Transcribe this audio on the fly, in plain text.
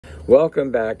Welcome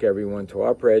back, everyone, to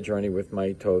our prayer journey with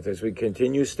my Toth as we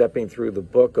continue stepping through the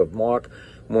book of Mark,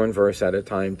 one verse at a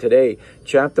time. Today,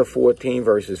 chapter 14,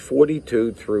 verses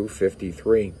 42 through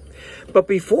 53. But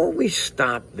before we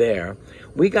stop there,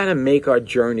 we got to make our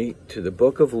journey to the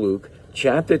book of Luke,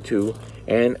 chapter 2,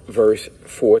 and verse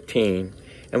 14.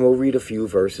 And we'll read a few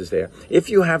verses there. If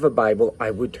you have a Bible, I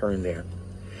would turn there,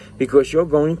 because you're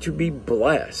going to be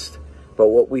blessed by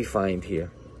what we find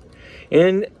here.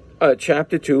 In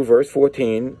chapter 2, verse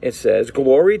 14, it says,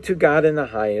 "Glory to God in the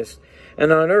highest,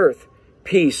 and on earth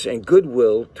peace and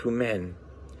goodwill to men."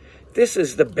 This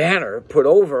is the banner put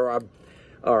over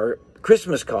our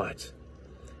Christmas cards,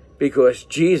 because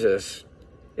Jesus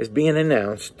is being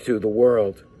announced to the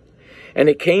world. "And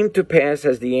it came to pass,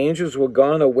 as the angels were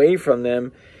gone away from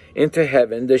them into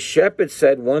heaven, the shepherds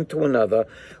said one to another,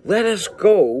 Let us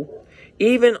go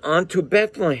even unto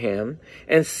Bethlehem,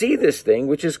 and see this thing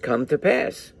which is come to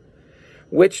pass,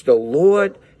 which the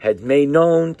Lord had made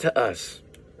known to us."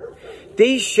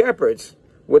 These shepherds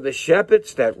were the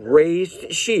shepherds that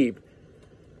raised sheep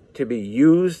to be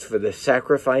used for the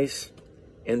sacrifice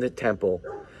in the temple,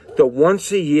 the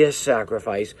once-a-year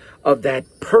sacrifice of that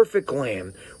perfect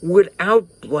lamb without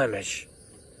blemish,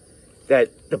 that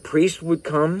the priest would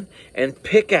come and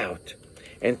pick out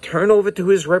and turn over to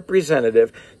his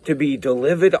representative to be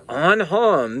delivered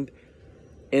unharmed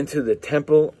into the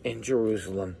temple in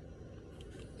Jerusalem.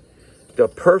 The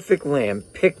perfect lamb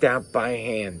picked out by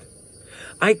hand.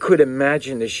 I could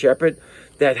imagine the shepherd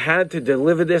that had to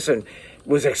deliver this and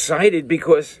was excited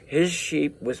because his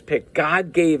sheep was picked.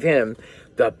 God gave him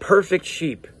the perfect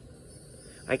sheep.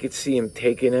 I could see him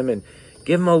taking him and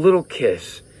give him a little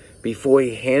kiss before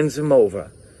he hands him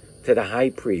over to the high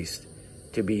priest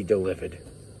to be delivered.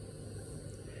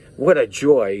 What a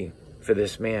joy for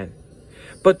this man.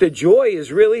 But the joy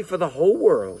is really for the whole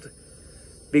world,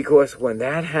 because when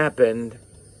that happened,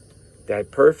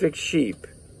 that perfect sheep,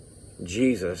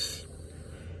 Jesus,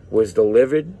 was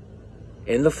delivered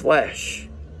in the flesh.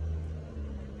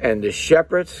 And the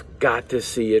shepherds got to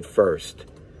see it first,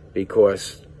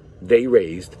 because they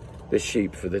raised the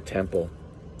sheep for the temple.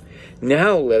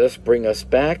 Now let us bring us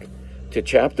back to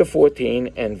chapter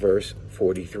 14 and verse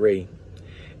 43.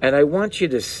 And I want you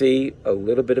to see a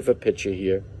little bit of a picture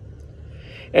here.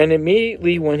 "And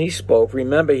immediately when he spoke,"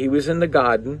 remember, he was in the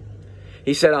garden,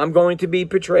 he said, "I'm going to be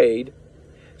betrayed.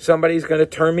 Somebody's going to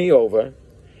turn me over.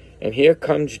 And here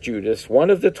comes Judas, one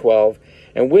of the 12,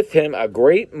 and with him a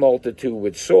great multitude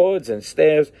with swords and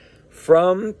staves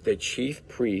from the chief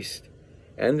priest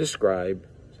and the scribe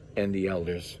and the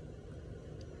elders.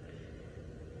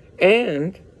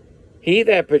 And he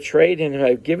that betrayed him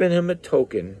had given him a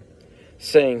token,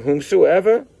 saying,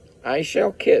 Whomsoever I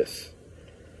shall kiss,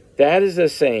 that is the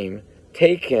same,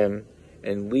 take him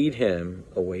and lead him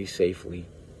away safely."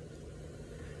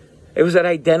 It was an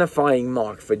identifying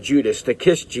mark for Judas to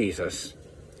kiss Jesus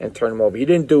and turn him over. He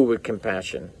didn't do it with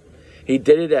compassion. He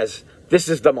did it as, this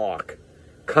is the mark.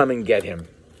 Come and get him.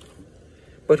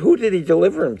 But who did he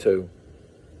deliver him to?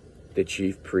 The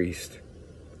chief priest.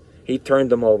 He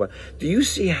turned him over. Do you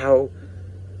see how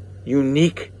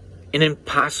unique and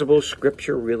impossible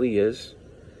Scripture really is?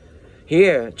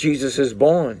 Here, Jesus is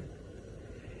born.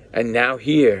 And now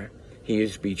here, he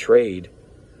is betrayed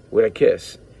with a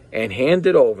kiss and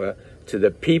handed over to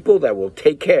the people that will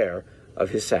take care of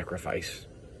his sacrifice.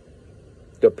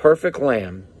 The perfect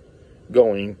lamb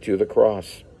going to the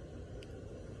cross.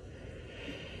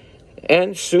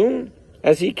 "And soon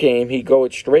as he came, he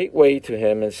goeth straightway to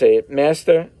him and saith,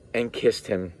 Master, and kissed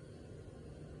him."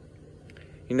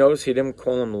 You notice he didn't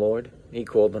call him Lord. He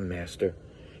called him Master.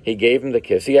 He gave him the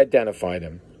kiss. He identified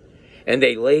him. And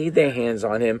they laid their hands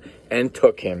on him and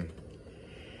took him.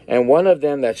 And one of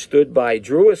them that stood by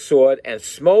drew a sword and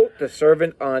smote the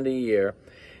servant on the ear,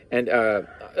 and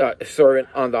servant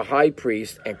on the high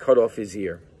priest, and cut off his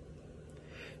ear.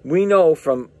 We know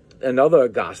from another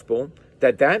gospel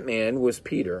that that man was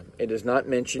Peter. It is not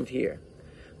mentioned here.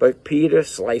 But Peter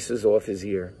slices off his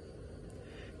ear.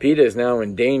 Peter is now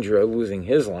in danger of losing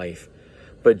his life.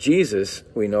 But Jesus,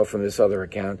 we know from this other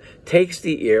account, takes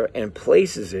the ear and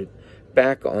places it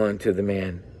back onto the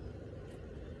man.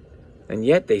 And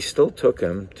yet they still took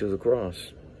him to the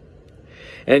cross.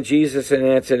 "And Jesus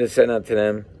answered and said unto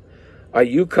them, Are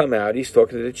you come out," he's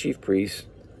talking to the chief priests,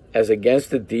 "as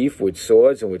against a thief with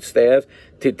swords and with staves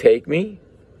to take me?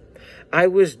 I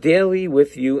was daily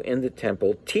with you in the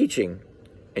temple teaching,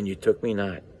 and you took me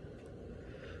not.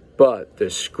 But the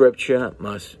Scripture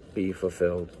must be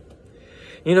fulfilled."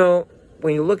 You know,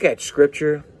 when you look at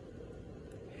Scripture,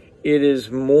 it is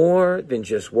more than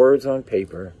just words on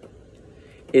paper.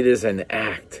 It is an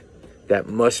act that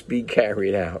must be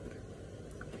carried out.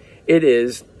 It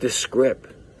is the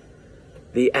script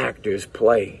the actors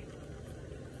play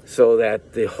so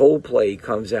that the whole play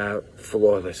comes out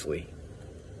flawlessly.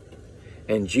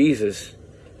 And Jesus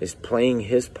is playing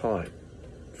his part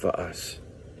for us.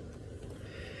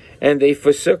 And they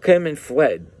forsook him and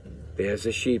fled. There's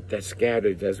a sheep that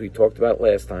scattered, as we talked about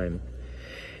last time.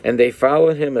 And they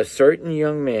followed him, a certain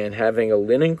young man having a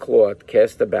linen cloth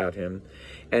cast about him.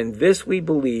 And this we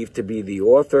believe to be the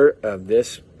author of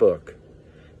this book,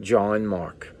 John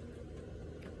Mark.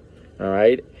 All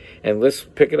right? And let's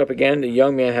pick it up again. The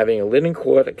young man having a linen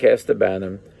cloth cast about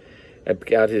him,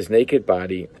 about his naked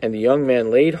body. And the young man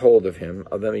laid hold of him,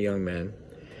 of the young man.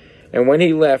 And when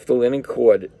he left the linen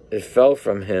cord, it fell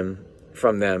from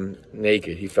them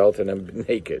naked. He fell to them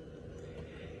naked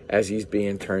as he's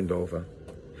being turned over.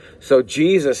 So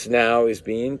Jesus now is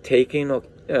being taken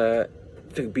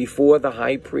before the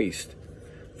high priest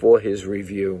for his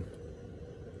review.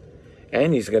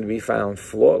 And he's going to be found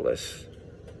flawless.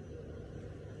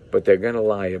 But they're going to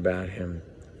lie about him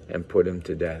and put him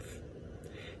to death.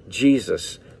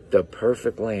 Jesus, the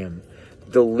perfect Lamb,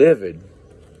 delivered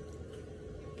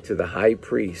to the high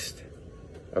priest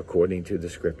according to the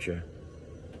scripture.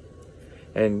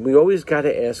 And we always got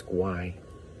to ask why.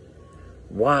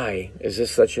 Why is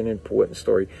this such an important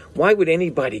story? Why would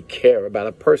anybody care about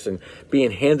a person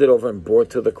being handed over and brought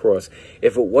to the cross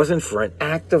if it wasn't for an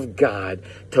act of God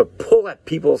to pull at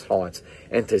people's hearts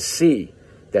and to see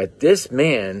that this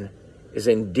man is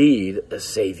indeed a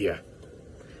Savior?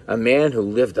 A man who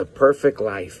lived a perfect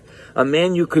life. A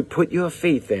man you could put your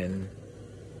faith in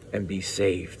and be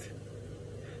saved.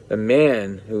 The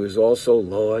man who is also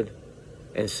Lord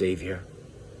and Savior.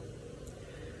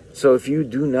 So if you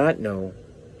do not know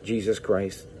Jesus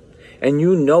Christ, and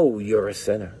you know you're a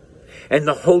sinner, and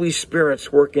the Holy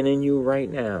Spirit's working in you right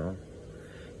now,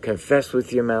 confess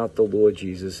with your mouth the Lord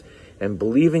Jesus, and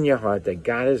believe in your heart that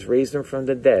God has raised him from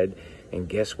the dead, and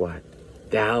guess what?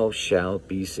 Thou shalt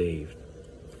be saved.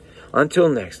 Until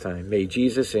next time, may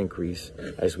Jesus increase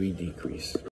as we decrease.